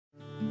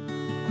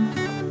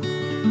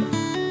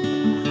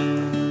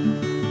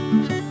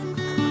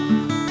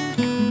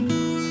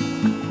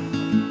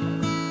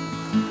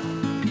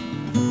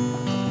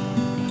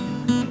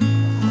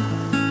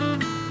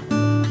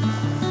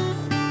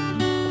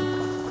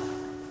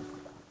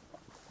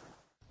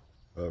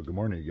Good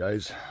morning, you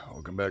guys.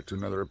 Welcome back to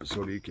another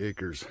episode of Eek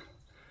Acres.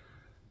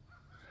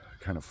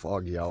 Kind of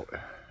foggy out,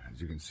 as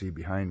you can see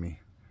behind me.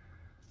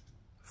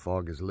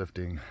 Fog is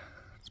lifting.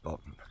 It's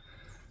about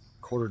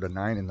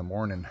 8:45 in the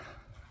morning,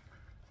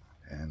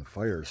 and the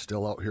fire is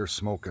still out here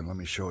smoking. Let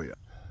me show you.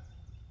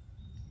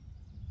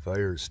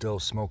 Fire is still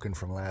smoking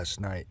from last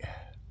night.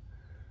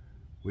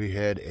 We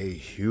had a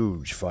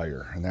huge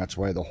fire, and that's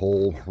why the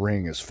whole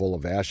ring is full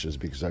of ashes,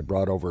 because I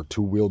brought over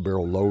 2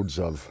 wheelbarrow loads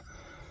of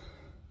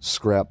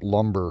scrap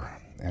lumber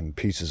and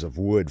pieces of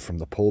wood from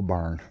the pole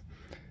barn,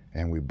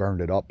 and we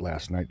burned it up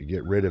last night to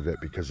get rid of it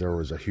because there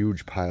was a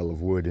huge pile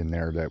of wood in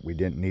there that we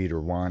didn't need or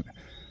want.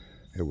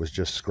 It was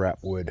just scrap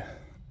wood.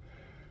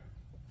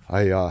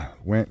 I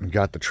went and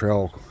got the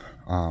trail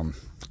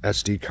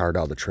SD card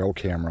out of the trail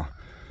camera,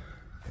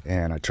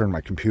 and I turned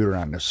my computer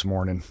on this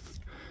morning,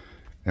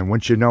 and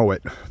once you know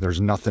it,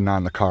 there's nothing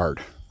on the card.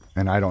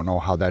 And I don't know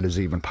how that is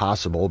even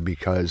possible,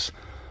 because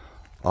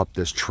up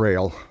this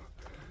trail,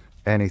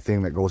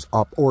 anything that goes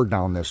up or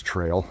down this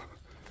trail,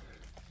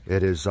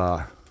 it is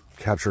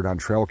captured on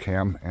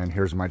Trailcam, and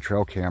here's my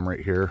Trailcam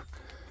right here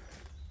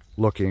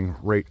looking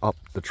right up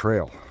the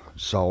trail.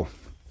 So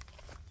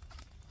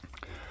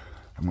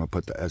I'm going to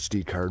put the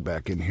SD card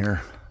back in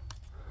here,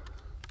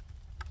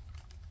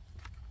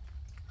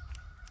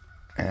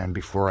 and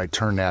before I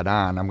turn that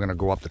on, I'm going to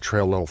go up the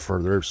trail a little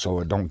further so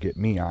it don't get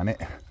me on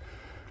it.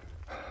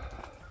 A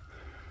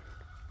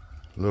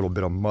little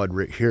bit of mud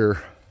right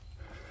here.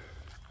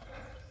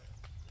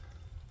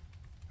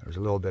 There's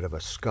a little bit of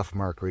a scuff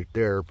mark right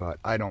there, but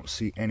I don't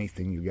see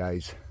anything, you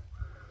guys.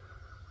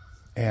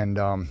 And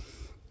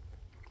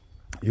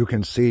you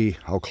can see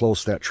how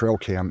close that trail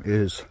cam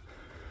is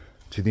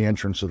to the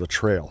entrance of the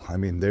trail. I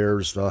mean,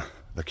 there's the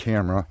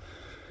camera,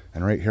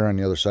 and right here on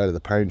the other side of the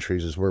pine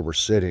trees is where we're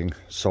sitting.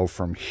 So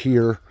from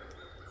here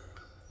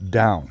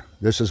down,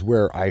 this is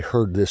where I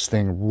heard this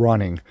thing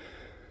running,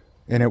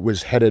 and it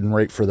was headed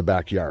right for the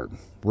backyard.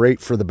 Right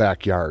for the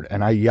backyard.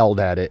 And I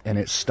yelled at it, and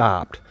it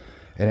stopped.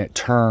 And it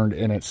turned,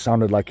 and it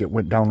sounded like it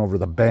went down over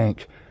the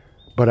bank,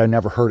 but I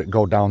never heard it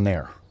go down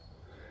there.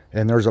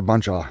 And there's a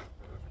bunch of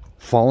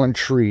fallen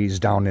trees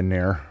down in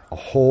there, a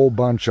whole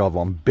bunch of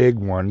them, big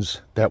ones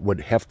that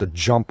would have to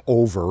jump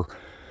over.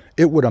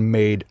 It would have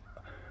made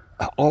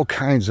all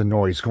kinds of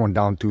noise going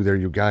down through there,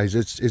 you guys.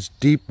 It's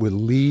deep with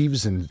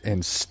leaves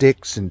and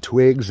sticks and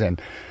twigs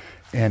and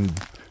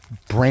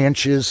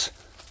branches.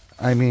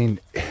 I mean,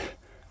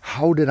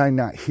 how did I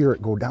not hear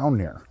it go down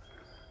there?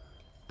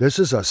 This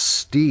is a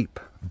steep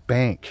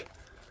bank.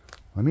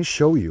 Let me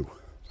show you.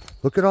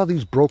 Look at all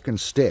these broken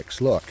sticks.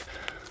 Look,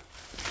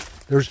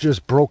 there's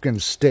just broken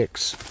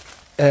sticks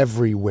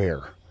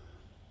everywhere.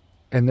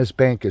 And this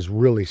bank is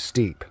really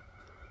steep,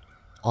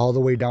 all the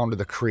way down to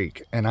the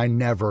creek. And I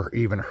never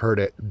even heard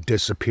it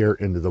disappear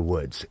into the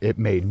woods. It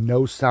made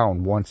no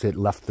sound once it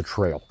left the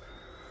trail.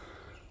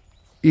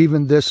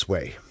 Even this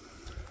way.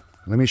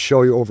 Let me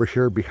show you over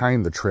here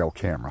behind the trail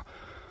camera.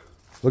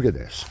 Look at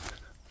this.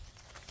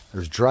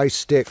 There's dry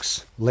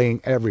sticks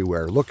laying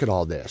everywhere. Look at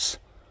all this.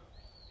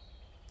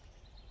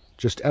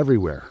 Just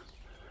everywhere.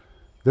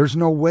 There's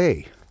no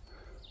way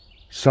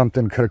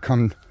something could have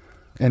come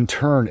and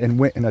turned and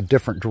went in a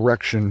different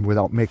direction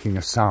without making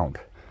a sound.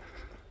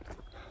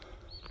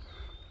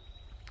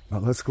 Now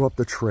let's go up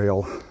the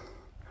trail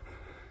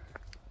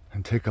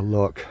and take a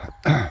look.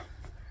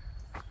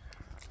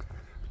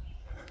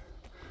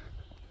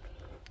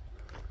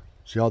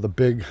 See all the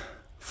big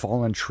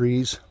fallen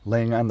trees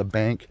laying on the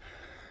bank?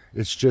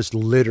 It's just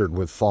littered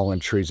with fallen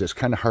trees. It's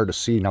kind of hard to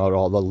see now that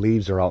all the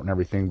leaves are out and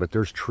everything, but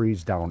there's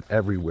trees down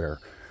everywhere.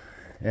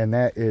 And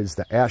that is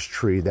the ash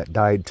tree that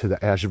died to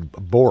the ash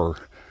borer.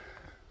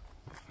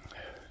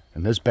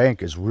 And this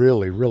bank is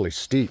really, really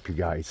steep, you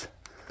guys.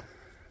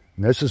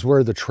 And this is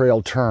where the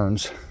trail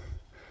turns.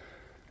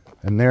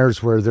 And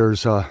there's where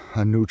there's a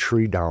new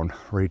tree down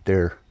right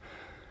there.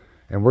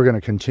 And we're going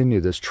to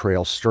continue this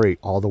trail straight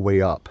all the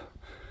way up.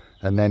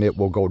 And then it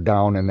will go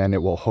down, and then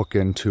it will hook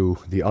into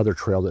the other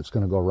trail that's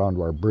going to go around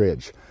to our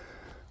bridge.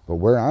 But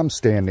where I'm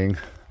standing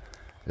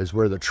is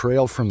where the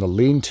trail from the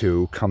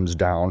lean-to comes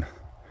down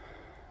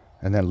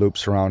and then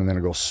loops around, and then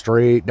it goes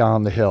straight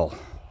down the hill.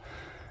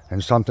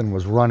 And something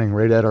was running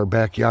right at our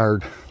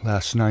backyard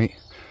last night.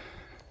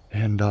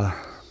 And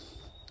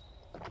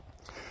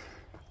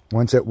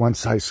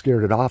once I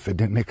scared it off, it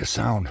didn't make a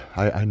sound.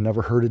 I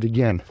never heard it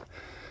again.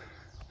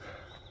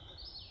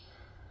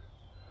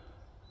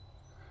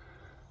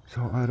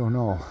 So I don't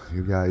know,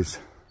 you guys.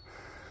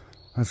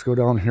 Let's go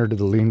down here to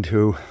the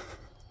lean-to.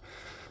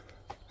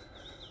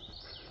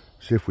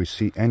 See if we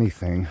see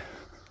anything.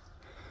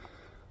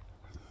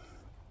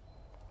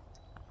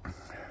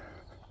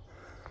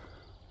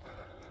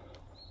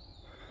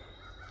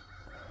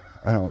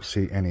 I don't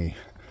see any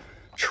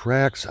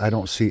tracks. I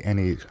don't see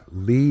any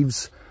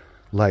leaves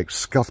like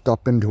scuffed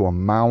up into a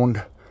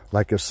mound,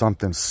 like if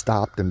something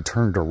stopped and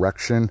turned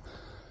direction.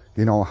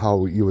 You know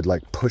how you would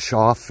like push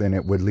off and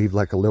it would leave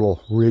like a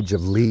little ridge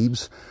of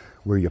leaves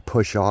where you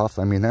push off?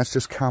 I mean, that's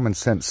just common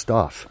sense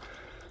stuff.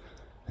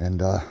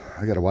 And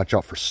I got to watch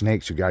out for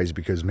snakes, you guys,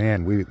 because,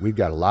 man, we've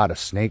got a lot of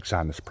snakes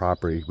on this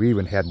property. We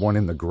even had one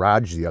in the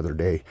garage the other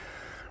day,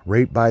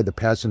 right by the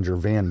passenger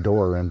van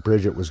door, and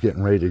Bridget was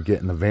getting ready to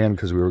get in the van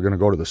because we were going to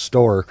go to the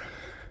store.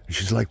 And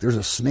she's like, there's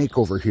a snake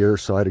over here,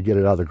 so I had to get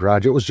it out of the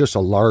garage. It was just a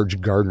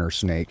large gardener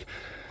snake.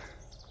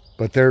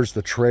 But there's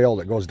the trail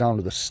that goes down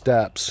to the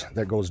steps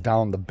that goes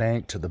down the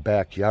bank to the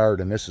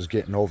backyard, and this is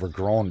getting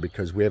overgrown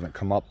because we haven't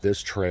come up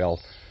this trail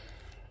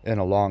in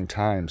a long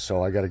time.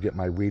 So I got to get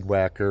my weed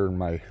whacker and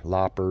my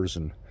loppers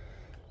and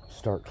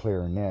start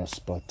clearing this.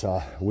 But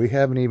we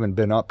haven't even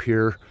been up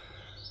here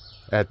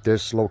at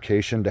this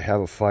location to have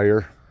a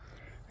fire,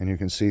 and you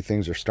can see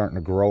things are starting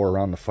to grow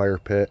around the fire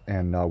pit,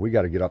 and we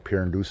got to get up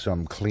here and do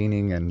some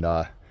cleaning and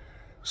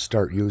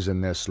start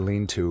using this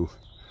lean-to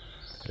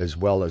as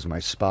well as my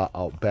spot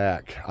out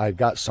back. I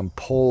got some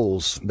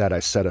poles that I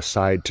set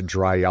aside to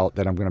dry out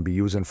that I'm going to be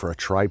using for a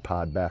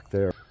tripod back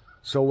there.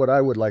 So what I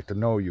would like to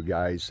know, you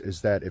guys,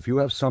 is that if you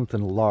have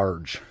something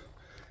large,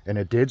 and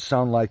it did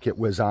sound like it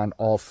was on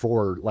all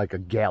four, like a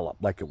gallop,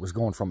 like it was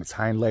going from its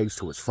hind legs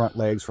to its front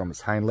legs, from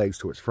its hind legs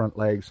to its front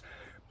legs,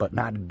 but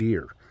not a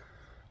deer.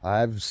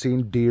 I've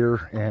seen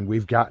deer, and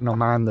we've gotten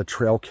them on the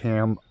trail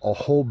cam, a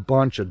whole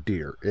bunch of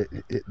deer.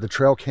 The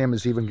trail cam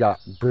has even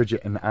got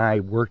Bridget and I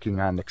working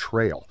on the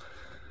trail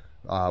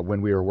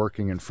when we were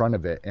working in front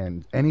of it,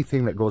 and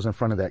anything that goes in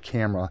front of that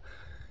camera,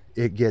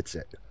 it gets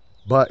it.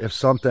 But if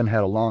something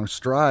had a long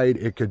stride,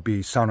 it could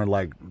be sounding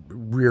like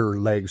rear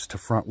legs to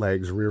front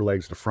legs, rear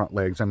legs to front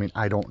legs. I mean,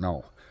 I don't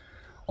know.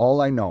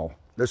 All I know,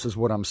 this is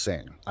what I'm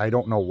saying. I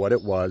don't know what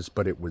it was,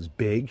 but it was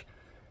big,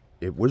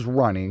 it was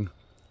running,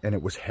 and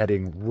it was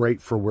heading right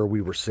for where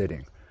we were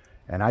sitting.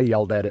 And I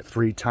yelled at it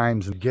 3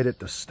 times to get it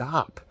to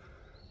stop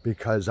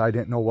because I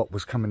didn't know what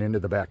was coming into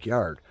the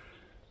backyard.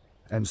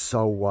 And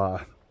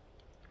so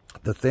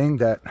the thing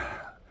that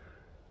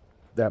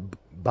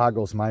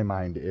boggles my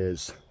mind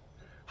is,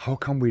 how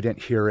come we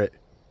didn't hear it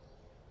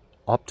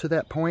up to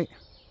that point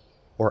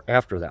or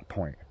after that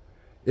point?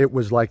 It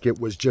was like it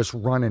was just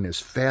running as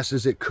fast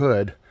as it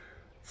could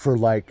for,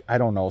 like, I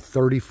don't know,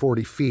 30,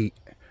 40 feet,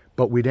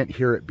 but we didn't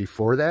hear it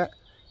before that,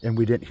 and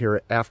we didn't hear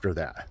it after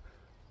that.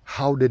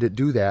 How did it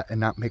do that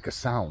and not make a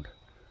sound?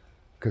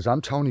 Because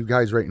I'm telling you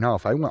guys right now,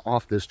 if I went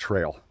off this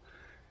trail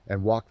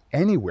and walked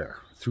anywhere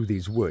through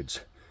these woods,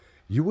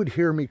 you would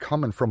hear me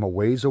coming from a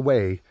ways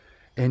away,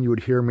 and you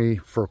would hear me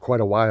for quite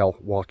a while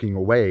walking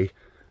away,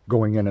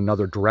 going in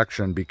another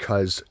direction,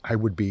 because I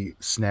would be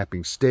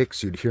snapping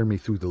sticks. You'd hear me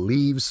through the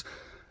leaves.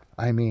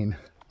 I mean,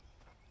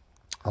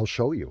 I'll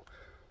show you.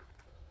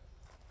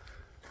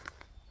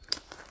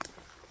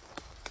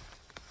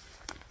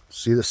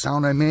 See the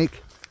sound I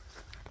make?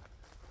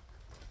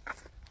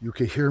 You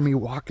could hear me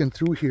walking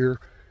through here.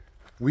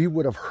 We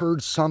would have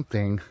heard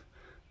something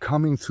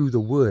coming through the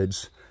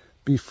woods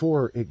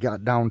before it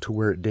got down to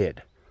where it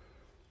did.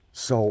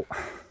 So,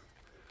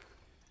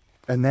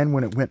 and then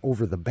when it went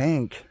over the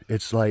bank,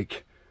 it's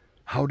like,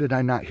 how did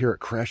I not hear it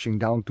crashing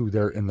down through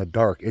there in the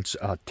dark? It's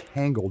a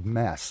tangled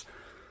mess.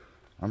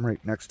 I'm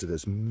right next to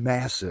this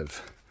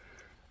massive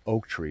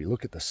oak tree.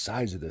 Look at the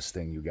size of this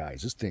thing, you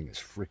guys. This thing is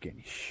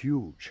freaking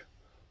huge.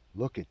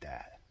 Look at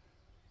that.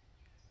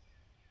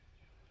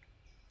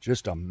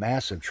 Just a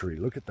massive tree.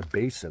 Look at the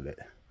base of it.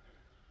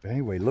 But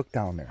anyway, look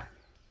down there.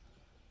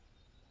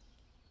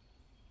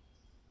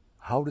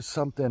 How does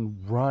something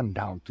run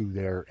down through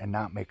there and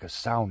not make a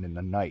sound in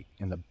the night,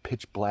 in the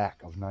pitch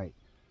black of night,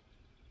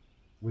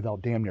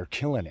 without damn near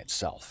killing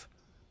itself?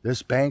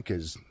 This bank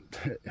is,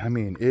 I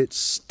mean, it's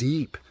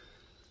steep.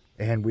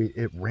 And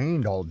it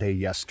rained all day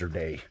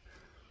yesterday.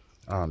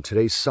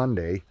 Today's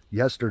Sunday.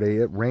 Yesterday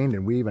it rained,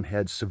 and we even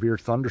had severe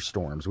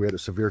thunderstorms. We had a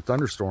severe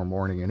thunderstorm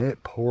warning, and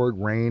it poured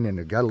rain, and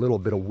it got a little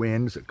bit of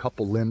winds. A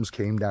couple limbs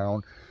came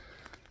down.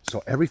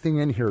 So everything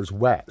in here is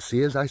wet.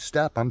 See, as I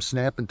step, I'm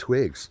snapping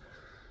twigs.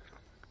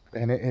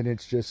 And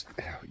it's just,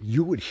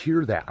 you would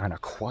hear that on a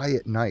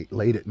quiet night,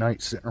 late at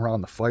night, sitting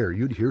around the fire.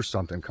 You'd hear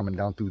something coming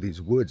down through these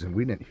woods, and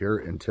we didn't hear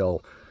it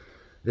until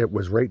it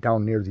was right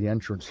down near the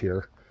entrance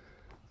here.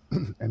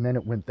 And then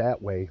it went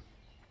that way,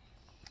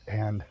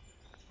 and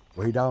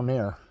way down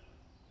there,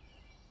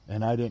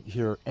 and I didn't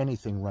hear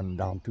anything running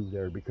down through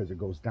there, because it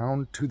goes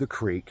down to the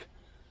creek,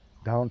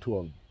 down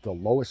to the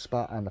lowest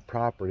spot on the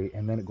property,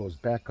 and then it goes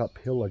back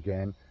uphill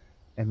again,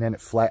 and then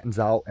it flattens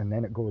out, and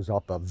then it goes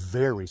up a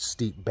very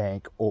steep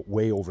bank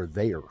way over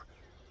there.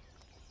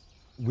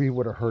 We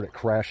would have heard it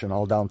crashing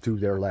all down through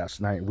there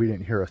last night. We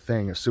didn't hear a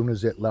thing. As soon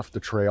as it left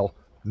the trail,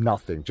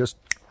 nothing. Just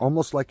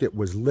almost like it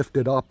was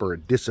lifted up or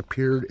it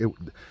disappeared.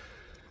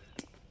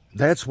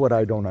 That's what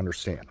I don't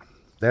understand.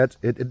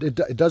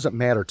 It doesn't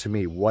matter to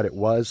me what it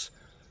was.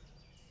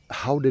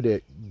 How did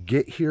it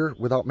get here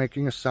without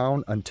making a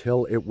sound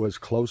until it was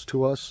close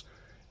to us?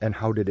 And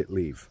how did it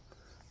leave?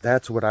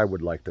 That's what I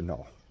would like to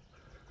know.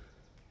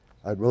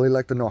 I'd really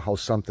like to know how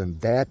something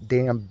that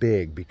damn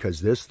big,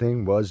 because this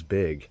thing was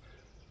big,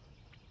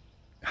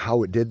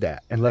 how it did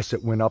that, unless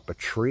it went up a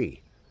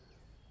tree.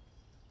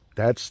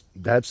 That's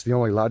the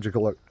only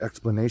logical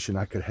explanation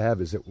I could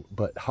have, is it,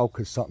 but how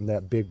could something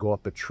that big go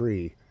up a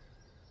tree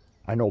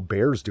I know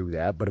bears do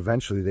that, but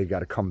eventually they got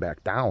to come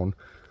back down.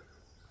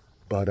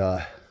 But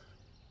I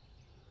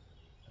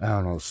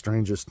don't know,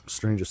 strangest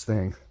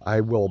thing.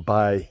 I will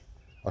buy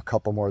a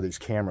couple more of these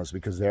cameras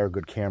because they are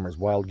good cameras.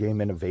 Wild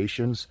Game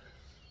Innovations.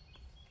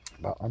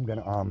 But I'm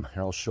gonna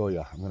here, I'll show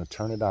you. I'm gonna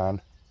turn it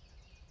on.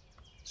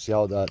 See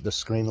how the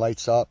screen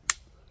lights up?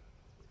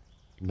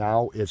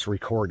 Now it's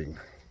recording.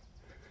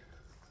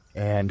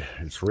 And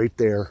it's right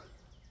there,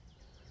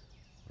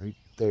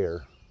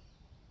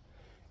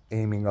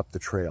 aiming up the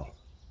trail.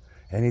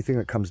 Anything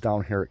that comes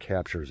down here, it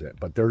captures it.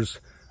 But there's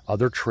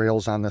other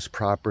trails on this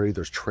property.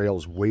 There's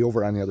trails way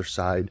over on the other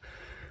side.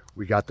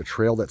 We got the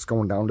trail that's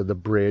going down to the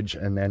bridge,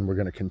 and then we're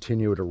going to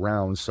continue it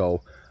around.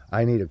 So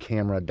I need a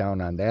camera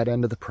down on that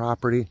end of the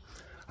property.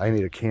 I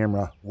need a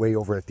camera way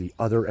over at the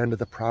other end of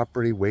the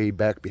property, way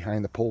back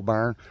behind the pole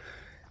barn.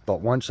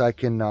 But once I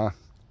can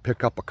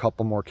pick up a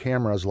couple more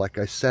cameras, like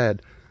I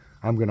said,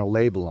 I'm going to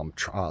label them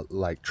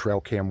like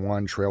Trailcam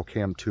 1,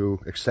 Trailcam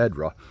 2,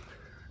 etc.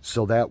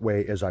 So that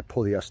way, as I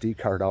pull the SD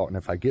card out, and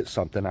if I get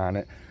something on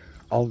it,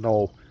 I'll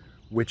know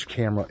which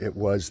camera it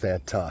was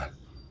that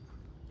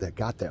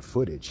got that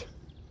footage.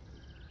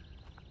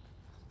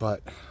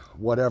 But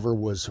whatever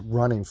was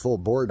running full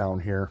bore down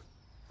here,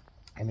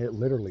 and it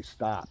literally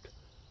stopped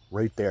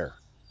right there,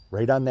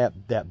 right on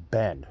that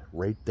bend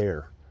right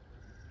there.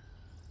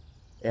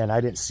 And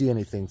I didn't see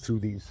anything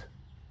through these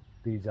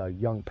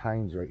young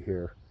pines right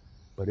here,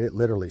 but it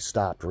literally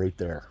stopped right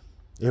there.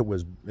 It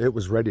was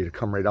ready to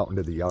come right out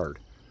into the yard,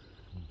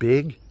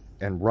 big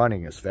and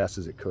running as fast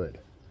as it could.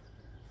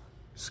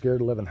 Scared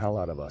the living hell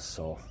out of us.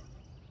 So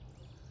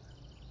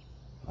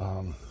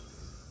let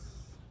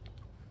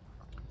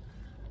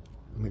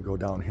me go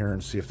down here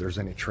and see if there's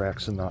any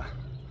tracks in the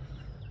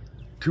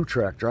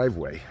 2-track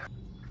driveway.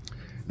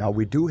 Now,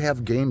 we do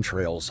have game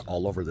trails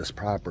all over this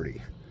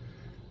property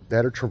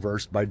that are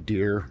traversed by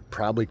deer,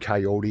 probably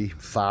coyote,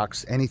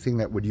 fox, anything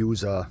that would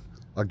use a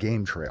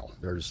game trail.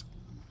 There's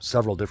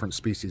several different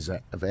species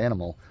of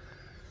animal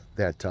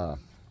that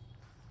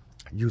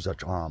use a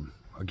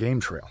game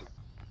trail.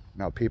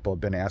 Now, people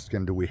have been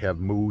asking, do we have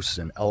moose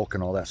and elk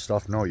and all that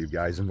stuff? No, you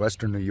guys. In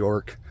Western New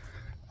York,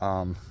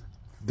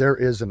 there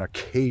is an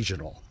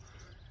occasional,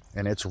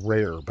 and it's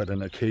rare, but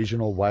an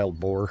occasional wild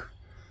boar.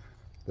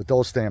 But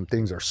those damn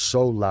things are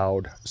so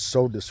loud,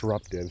 so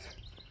disruptive,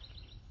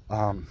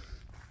 and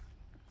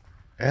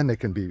they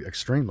can be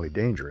extremely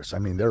dangerous. I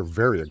mean, they're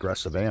very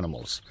aggressive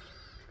animals.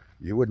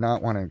 You would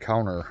not want to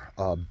encounter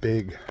a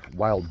big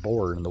wild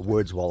boar in the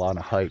woods while on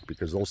a hike,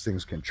 because those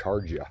things can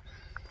charge you.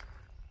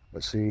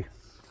 But see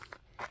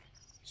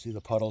the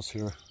puddles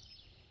here?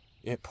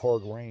 It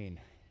poured rain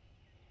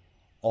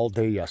all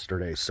day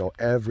yesterday, so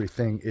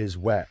everything is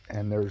wet,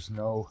 and there's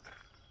not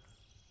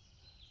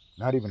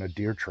even a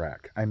deer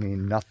track. I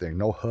mean, nothing,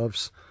 no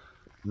hoofs,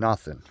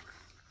 nothing.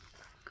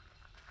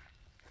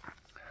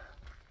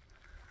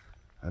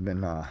 I've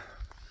been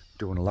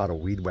doing a lot of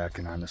weed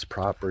whacking on this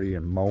property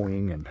and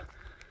mowing and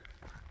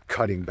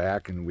cutting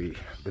back, and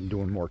we've been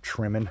doing more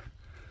trimming.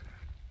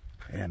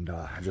 And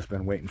I've just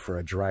been waiting for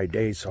a dry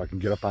day so I can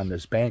get up on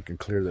this bank and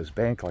clear this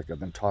bank like I've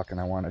been talking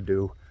I want to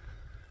do.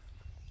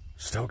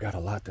 Still got a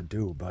lot to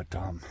do, but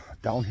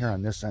down here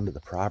on this end of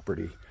the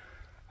property,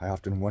 I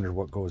often wonder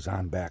what goes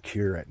on back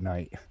here at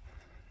night.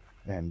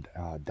 And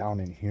down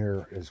in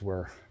here is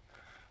where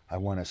I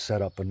want to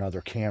set up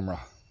another camera.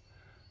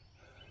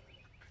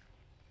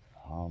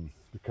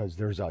 Because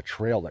there's a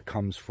trail that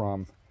comes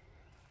from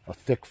a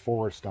thick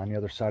forest on the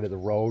other side of the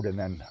road, and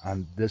then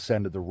on this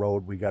end of the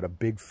road we got a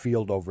big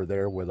field over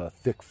there with a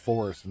thick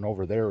forest, and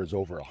over there is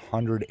over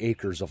 100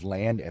 acres of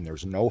land, and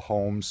there's no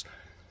homes,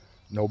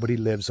 nobody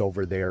lives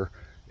over there.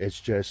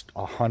 It's just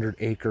 100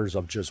 acres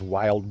of just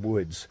wild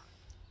woods,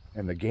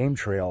 and the game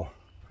trail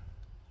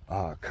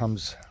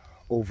comes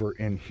over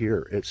in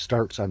here. It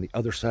starts on the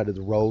other side of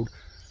the road,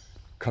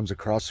 comes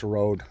across the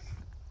road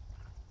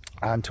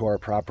onto our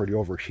property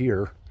over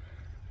here.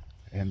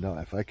 And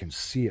if I can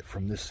see it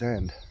from this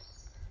end,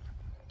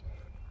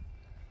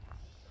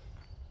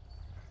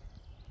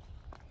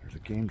 there's a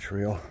game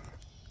trail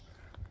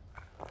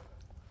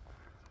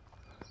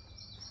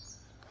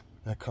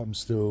that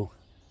comes through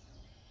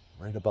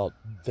right about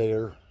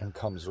there and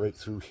comes right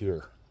through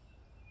here.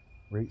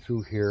 Right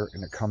through here,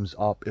 and it comes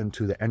up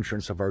into the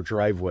entrance of our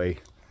driveway,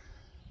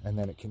 and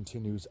then it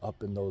continues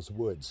up in those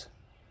woods.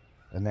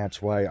 And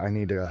that's why I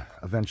need to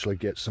eventually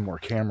get some more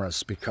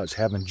cameras, because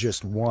having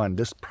just one,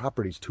 this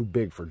property's too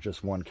big for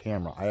just one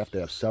camera. I have to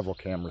have several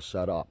cameras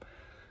set up.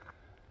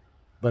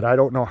 But I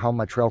don't know how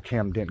my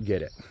Trailcam didn't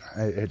get it.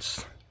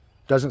 It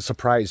doesn't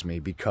surprise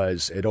me,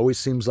 because it always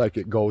seems like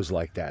it goes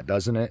like that,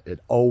 doesn't it? It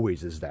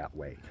always is that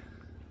way.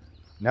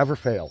 Never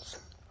fails.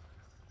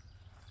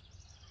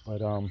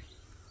 But,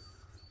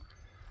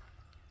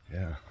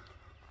 yeah.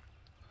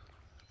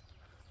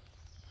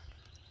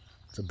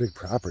 It's a big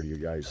property, you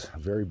guys, a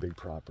very big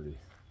property.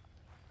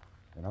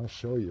 And I'll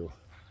show you.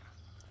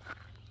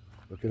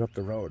 Look it up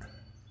the road.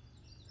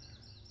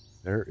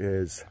 There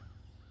is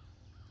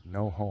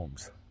no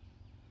homes.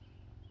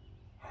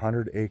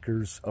 100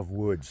 acres of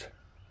woods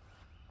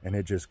And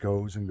it just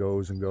goes and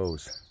goes and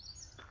goes.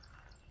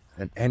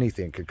 And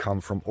anything could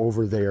come from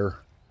over there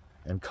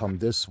and come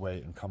this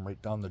way and come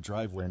right down the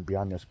driveway and be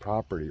on this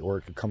property. Or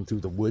it could come through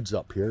the woods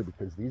up here,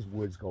 because these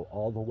woods go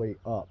all the way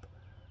up,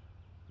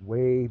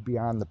 way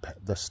beyond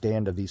the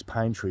stand of these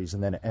pine trees,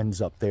 and then it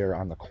ends up there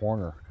on the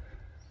corner.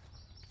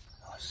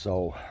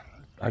 So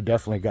I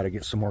definitely got to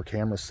get some more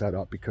cameras set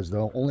up, because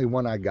the only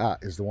one I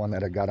got is the one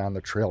that I got on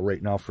the trail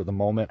right now for the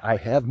moment. I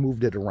have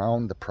moved it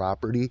around the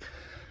property,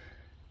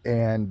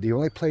 and the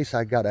only place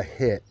I got a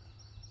hit,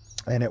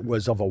 and it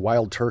was of a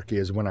wild turkey,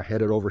 is when I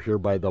had it over here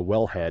by the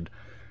wellhead,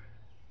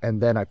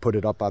 and then I put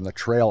it up on the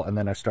trail, and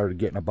then I started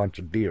getting a bunch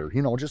of deer.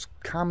 You know, just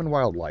common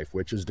wildlife,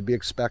 which is to be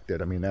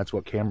expected. I mean, that's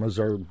what cameras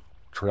are,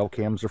 trail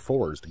cams are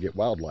for, is to get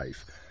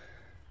wildlife.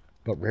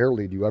 But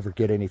rarely do you ever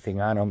get anything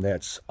on them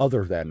that's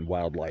other than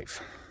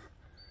wildlife.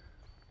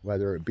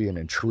 Whether it be an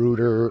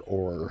intruder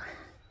or,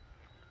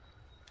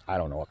 I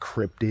don't know, a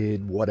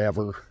cryptid,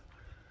 whatever.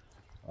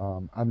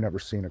 I've never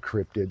seen a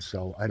cryptid,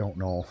 so I don't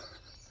know.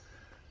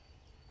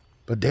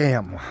 But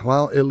damn,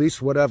 well, at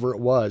least whatever it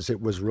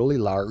was really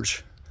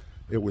large.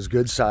 It was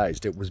good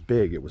sized. It was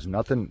big. It was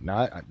nothing,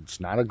 it's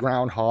not a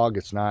groundhog.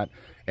 It's not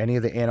any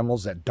of the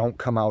animals that don't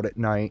come out at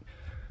night.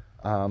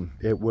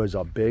 It was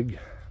a big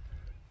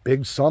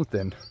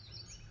something,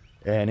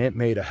 and it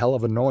made a hell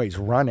of a noise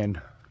running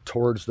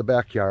towards the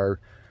backyard.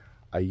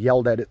 I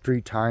yelled at it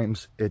 3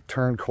 times. It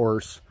turned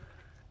course,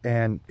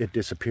 and it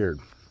disappeared.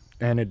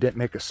 And it didn't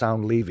make a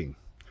sound leaving.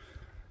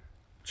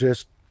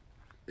 Just,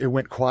 it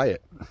went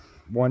quiet.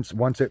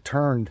 Once it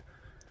turned,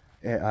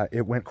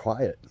 it went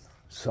quiet.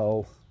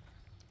 So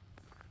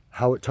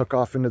how it took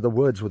off into the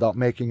woods without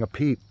making a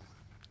peep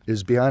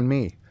is beyond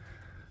me.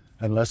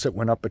 Unless it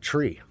went up a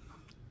tree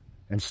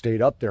and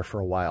stayed up there for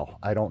a while.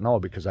 I don't know,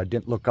 because I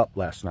didn't look up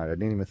last night. I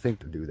didn't even think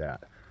to do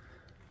that.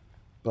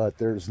 But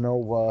there's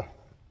no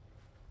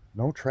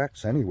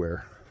tracks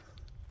anywhere,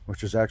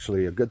 which is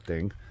actually a good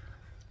thing.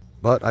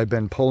 But I've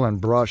been pulling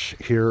brush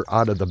here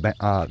out of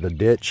the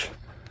ditch.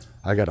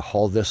 I got to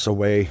haul this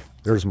away.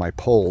 There's my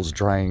poles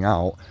drying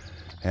out,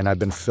 and I've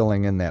been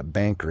filling in that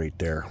bank right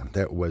there.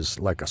 That was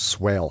like a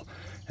swale,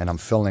 and I'm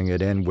filling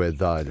it in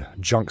with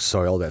junk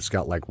soil that's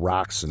got like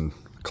rocks and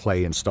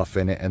clay and stuff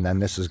in it. And then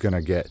this is going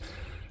to get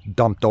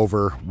dumped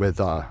over with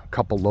a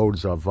couple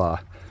loads of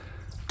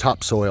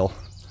topsoil,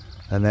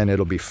 and then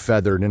it'll be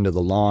feathered into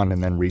the lawn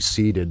and then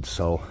reseeded.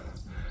 So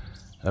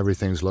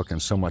everything's looking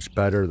so much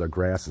better. The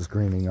grass is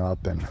greening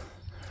up, and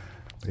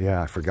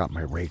yeah, I forgot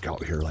my rake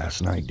out here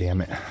last night,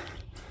 damn it.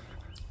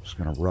 It's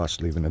gonna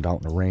rust leaving it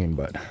out in the rain,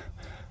 but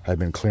I've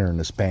been clearing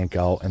this bank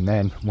out, and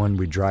then when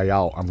we dry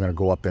out, I'm gonna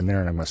go up in there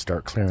and I'm gonna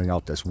start clearing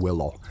out this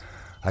willow.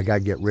 I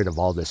gotta get rid of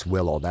all this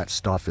willow. That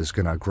stuff is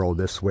gonna grow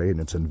this way, and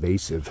it's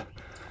invasive.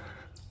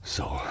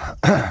 So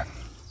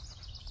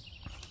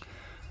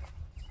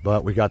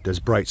but we got this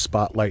bright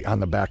spotlight on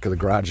the back of the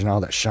garage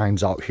now that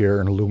shines out here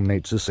and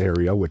illuminates this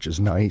area, which is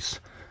nice,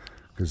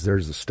 because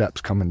there's the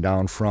steps coming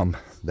down from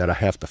that I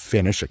have to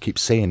finish. I keep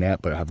saying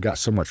that, but I've got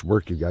so much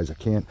work, you guys. I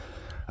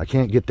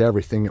can't get to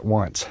everything at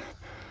once.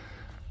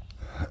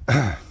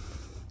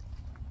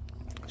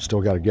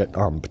 Still got to get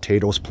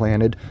potatoes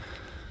planted.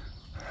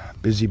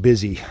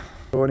 Busy.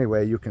 So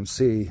anyway, you can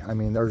see, I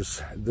mean,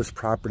 this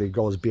property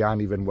goes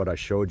beyond even what I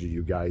showed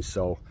you guys.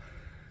 So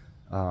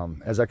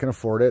as I can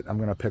afford it, I'm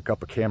going to pick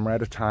up a camera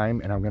at a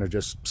time, and I'm going to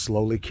just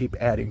slowly keep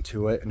adding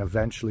to it. And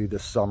eventually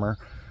this summer,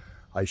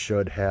 I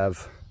should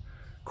have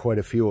quite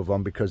a few of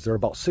them, because they're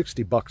about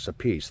 60 bucks a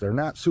piece. They're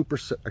not super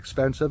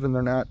expensive, and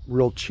they're not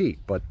real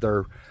cheap, but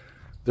they're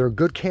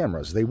good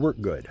cameras. They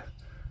work good.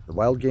 The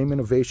Wild Game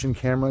Innovation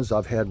cameras,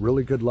 I've had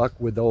really good luck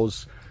with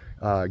those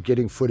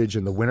getting footage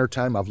in the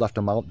wintertime. I've left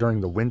them out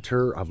during the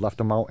winter. I've left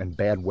them out in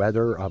bad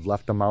weather. I've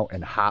left them out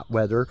in hot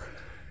weather.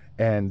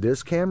 And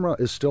this camera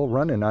is still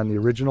running on the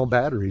original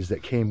batteries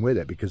that came with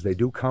it, because they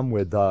do come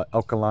with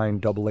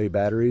alkaline AA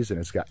batteries, and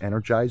it's got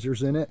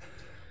energizers in it.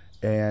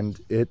 And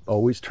it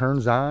always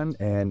turns on,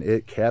 and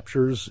it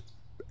captures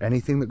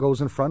anything that goes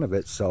in front of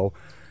it. So,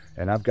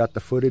 and I've got the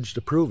footage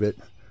to prove it.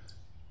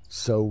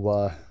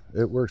 So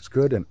it works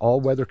good in all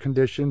weather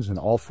conditions and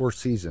all 4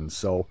 seasons.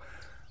 So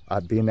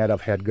being that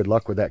I've had good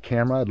luck with that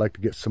camera, I'd like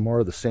to get some more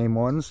of the same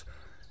ones,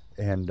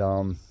 and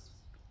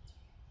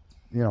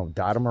you know,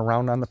 dot them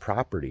around on the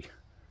property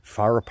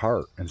far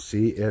apart, and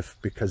see if,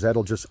 because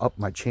that'll just up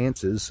my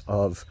chances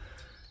of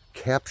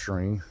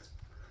capturing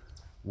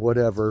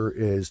whatever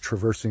is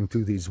traversing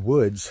through these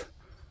woods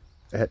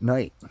at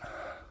night,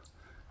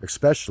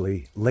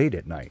 especially late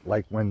at night.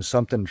 Like when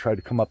something tried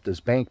to come up this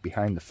bank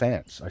behind the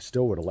fence, I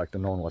still would have liked to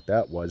know what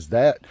that was.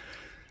 That,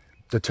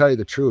 to tell you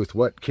the truth,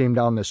 what came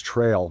down this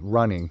trail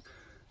running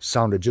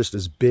sounded just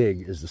as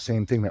big as the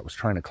same thing that was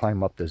trying to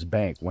climb up this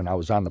bank. When I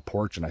was on the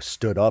porch and I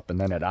stood up, and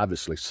then it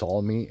obviously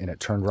saw me, and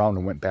it turned around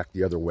and went back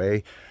the other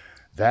way.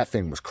 That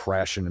thing was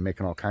crashing and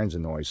making all kinds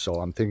of noise.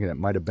 So I'm thinking it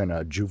might have been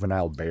a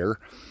juvenile bear.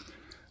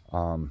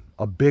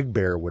 A big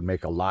bear would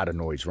make a lot of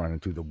noise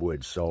running through the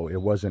woods. So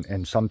it wasn't,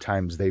 and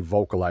sometimes they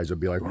vocalize, would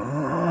be like,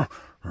 "Arr,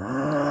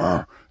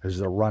 arr," as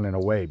they're running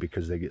away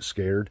because they get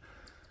scared.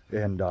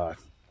 And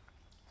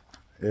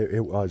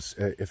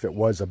if it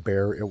was a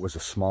bear, it was a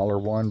smaller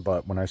one.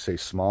 But when I say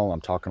small,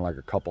 I'm talking like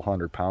a couple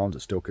 100 pounds.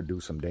 It still could do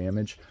some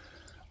damage.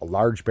 A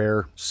large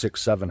bear,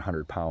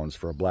 600-700 pounds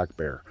for a black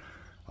bear.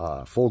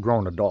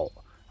 Full-grown adult.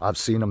 I've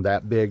seen them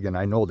that big, and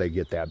I know they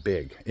get that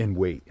big in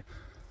weight.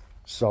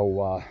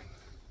 So,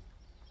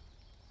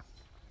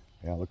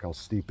 yeah, look how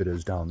steep it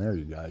is down there,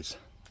 you guys.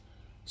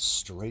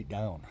 Straight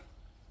down.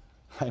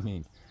 I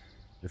mean,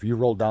 if you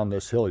rolled down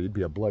this hill, you'd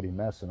be a bloody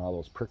mess, and all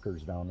those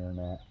prickers down there and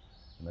that.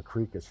 And the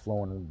creek is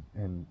flowing,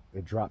 and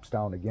it drops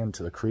down again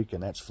to the creek,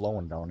 and that's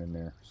flowing down in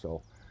there.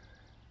 So,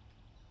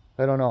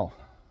 I don't know.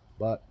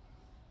 But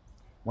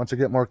once I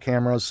get more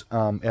cameras,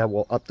 it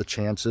will up the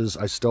chances.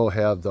 I still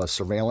have the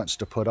surveillance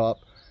to put up.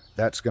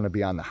 That's going to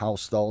be on the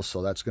house, though,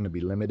 so that's going to be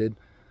limited.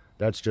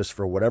 That's just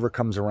for whatever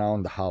comes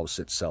around the house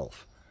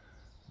itself.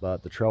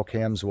 But the trail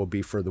cams will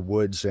be for the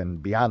woods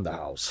and beyond the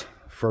house,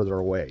 further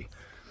away.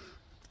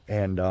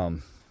 And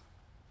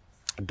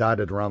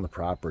dotted around the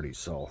property.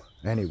 So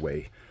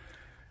anyway,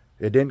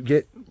 it didn't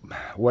get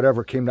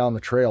whatever came down the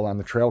trail on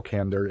the trail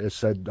cam there. It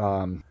said,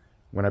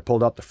 when I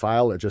pulled up the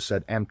file, it just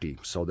said empty.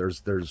 So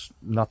there's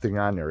nothing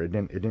on there. It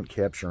didn't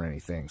capture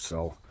anything.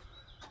 So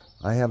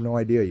I have no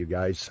idea, you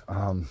guys.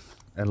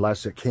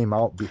 Unless it came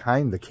out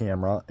behind the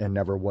camera and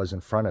never was in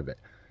front of it.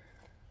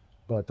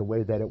 But the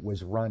way that it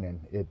was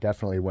running, it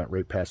definitely went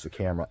right past the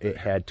camera. It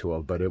had to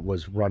have, but it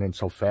was running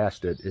so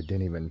fast it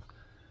didn't even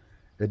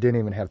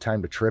have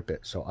time to trip it.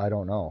 So I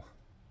don't know.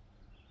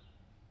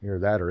 Either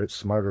that or it's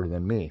smarter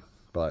than me.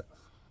 But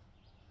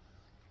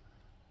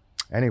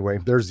anyway,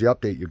 there's the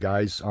update, you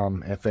guys.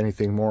 If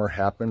anything more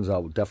happens,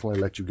 I'll definitely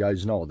let you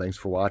guys know. Thanks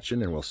for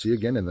watching, and we'll see you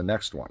again in the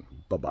next one.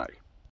 Bye-bye.